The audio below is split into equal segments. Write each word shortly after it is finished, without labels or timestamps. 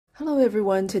Hello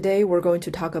everyone, today we're going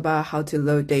to talk about how to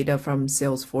load data from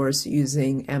Salesforce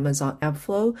using Amazon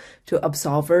AppFlow to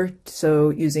Upsolver.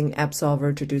 So using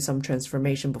Upsolver to do some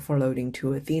transformation before loading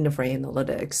to Athena for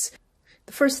analytics.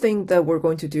 The first thing that we're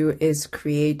going to do is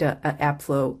create an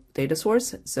AppFlow data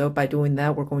source. So by doing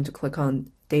that, we're going to click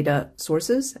on Data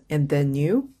Sources and then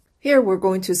New. Here we're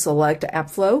going to select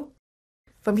AppFlow.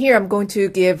 From here, I'm going to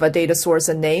give a data source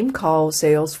a name called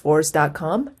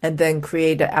Salesforce.com and then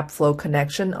create an AppFlow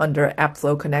connection under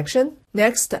AppFlow connection.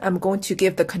 Next, I'm going to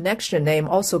give the connection name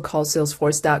also called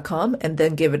Salesforce.com and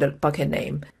then give it a bucket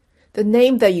name. The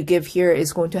name that you give here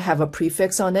is going to have a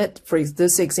prefix on it. For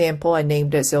this example, I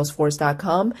named it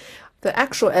Salesforce.com. The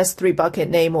actual S3 bucket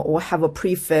name will have a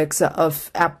prefix of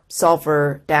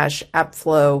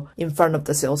Upsolver-AppFlow in front of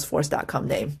the Salesforce.com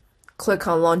name. Click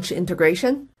on Launch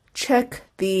Integration. Check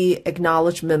the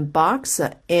acknowledgement box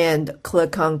and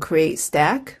click on Create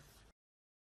Stack.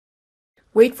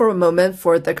 Wait for a moment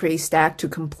for the Create Stack to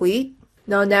complete.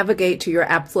 Now navigate to your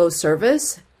AppFlow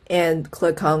service and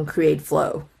click on Create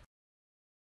Flow.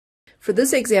 For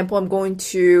this example, I'm going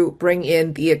to bring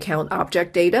in the account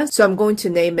object data. So I'm going to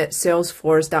name it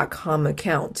Salesforce.com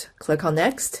account. Click on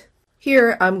Next.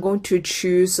 Here, I'm going to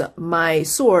choose my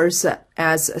source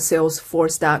as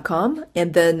Salesforce.com,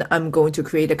 and then I'm going to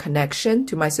create a connection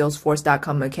to my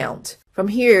Salesforce.com account. From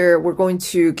here, we're going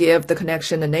to give the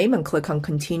connection a name and click on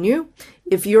Continue.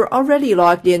 If you're already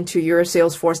logged into your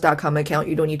Salesforce.com account,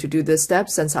 you don't need to do this step.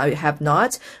 Since I have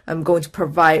not, I'm going to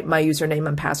provide my username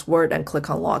and password and click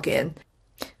on Login.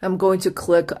 I'm going to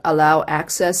click Allow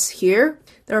Access here.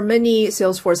 There are many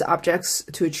Salesforce objects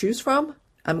to choose from.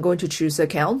 I'm going to choose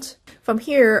account. From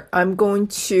here, I'm going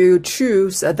to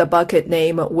choose the bucket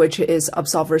name, which is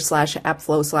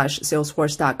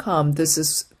Upsolver/AppFlow/Salesforce.com. This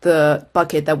is the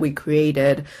bucket that we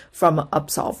created from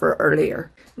Upsolver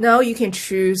earlier. Now you can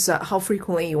choose how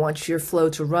frequently you want your flow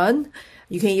to run.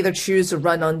 You can either choose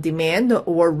run on demand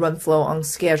or run flow on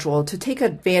schedule. To take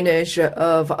advantage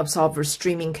of Upsolver's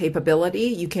streaming capability,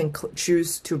 you can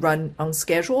choose to run on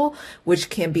schedule, which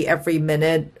can be every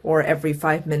minute or every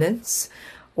 5 minutes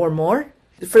or more.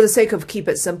 For the sake of keep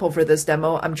it simple for this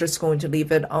demo, I'm just going to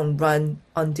leave it on run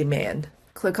on demand.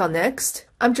 Click on Next.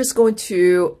 I'm just going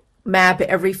to map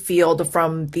every field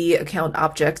from the account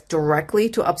object directly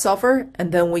to Upsolver,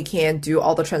 and then we can do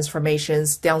all the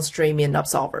transformations downstream in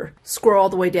Upsolver. Scroll all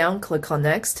the way down, click on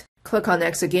Next. Click on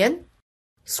Next again.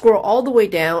 Scroll all the way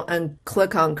down and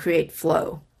click on Create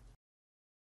Flow.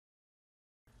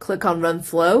 Click on Run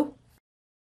Flow.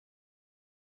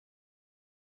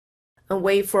 And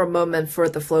wait for a moment for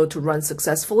the flow to run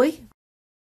successfully.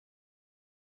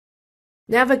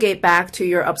 Navigate back to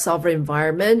your Upsolver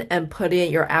environment and put in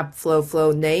your AppFlow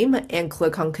flow name and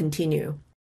click on Continue.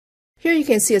 Here you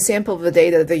can see a sample of the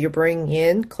data that you're bringing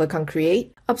in. Click on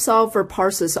Create. Upsolver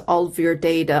parses all of your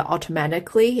data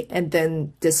automatically and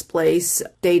then displays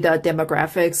data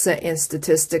demographics and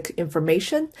statistic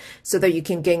information so that you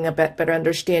can gain a better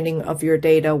understanding of your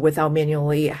data without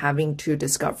manually having to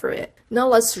discover it. Now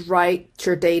let's write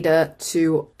your data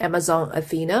to Amazon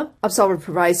Athena. Upsolver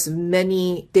provides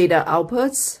many data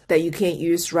outputs that you can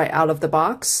use right out of the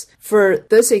box. For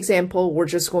this example, we're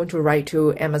just going to write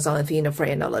to Amazon Athena for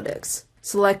analytics.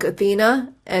 Select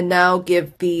Athena and now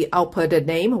give the output a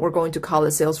name. We're going to call it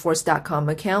Salesforce.com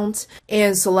account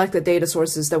and select the data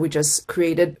sources that we just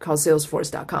created called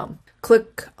Salesforce.com.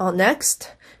 Click on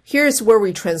Next. Here's where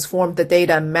we transform the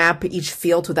data and map each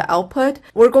field to the output.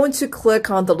 We're going to click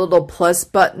on the little plus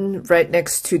button right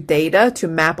next to data to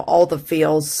map all the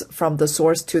fields from the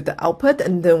source to the output,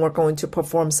 and then we're going to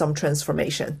perform some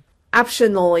transformation.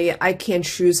 Optionally, I can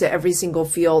choose every single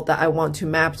field that I want to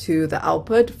map to the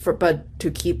output, but to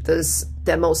keep this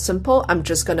demo simple, I'm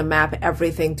just going to map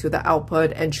everything to the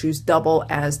output and choose double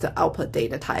as the output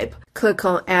data type. Click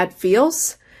on Add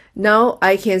Fields. Now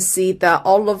I can see that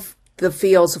all of the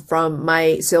fields from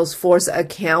my Salesforce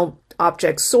account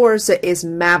object source is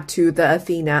mapped to the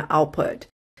Athena output.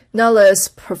 Now let's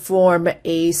perform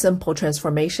a simple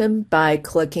transformation by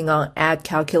clicking on Add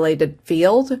Calculated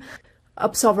Field.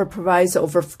 Upsolver provides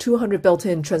over 200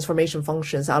 built-in transformation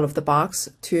functions out of the box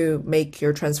to make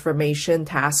your transformation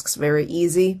tasks very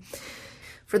easy.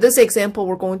 For this example,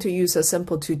 we're going to use a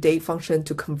simple toDate function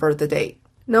to convert the date.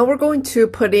 Now we're going to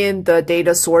put in the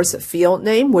data source field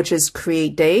name, which is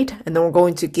create date, and then we're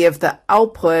going to give the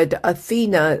output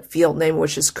Athena field name,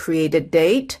 which is created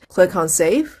date. Click on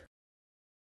Save.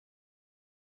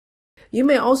 You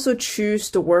may also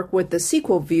choose to work with the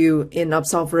SQL view in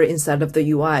Upsolver instead of the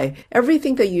UI.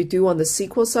 Everything that you do on the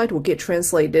SQL side will get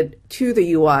translated to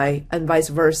the UI and vice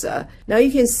versa. Now you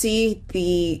can see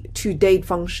the toDate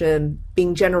function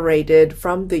being generated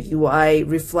from the UI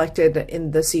reflected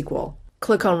in the SQL.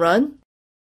 Click on Run.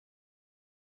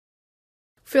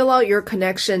 Fill out your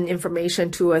connection information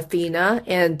to Athena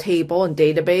and table and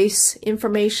database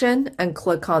information and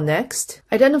click on Next.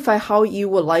 Identify how you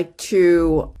would like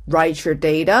to write your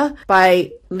data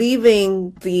by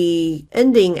leaving the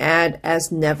ending at as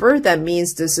never. That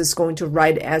means this is going to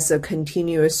write as a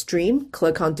continuous stream.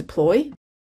 Click on Deploy.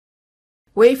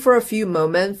 Wait for a few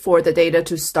moments for the data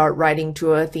to start writing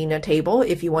to an Athena table.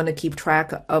 If you want to keep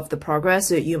track of the progress,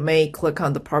 you may click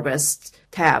on the Progress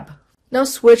tab. Now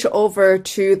switch over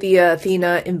to the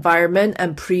Athena environment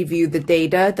and preview the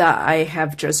data that I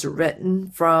have just written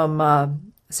from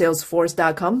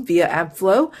Salesforce.com via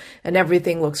AppFlow, and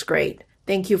everything looks great.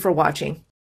 Thank you for watching.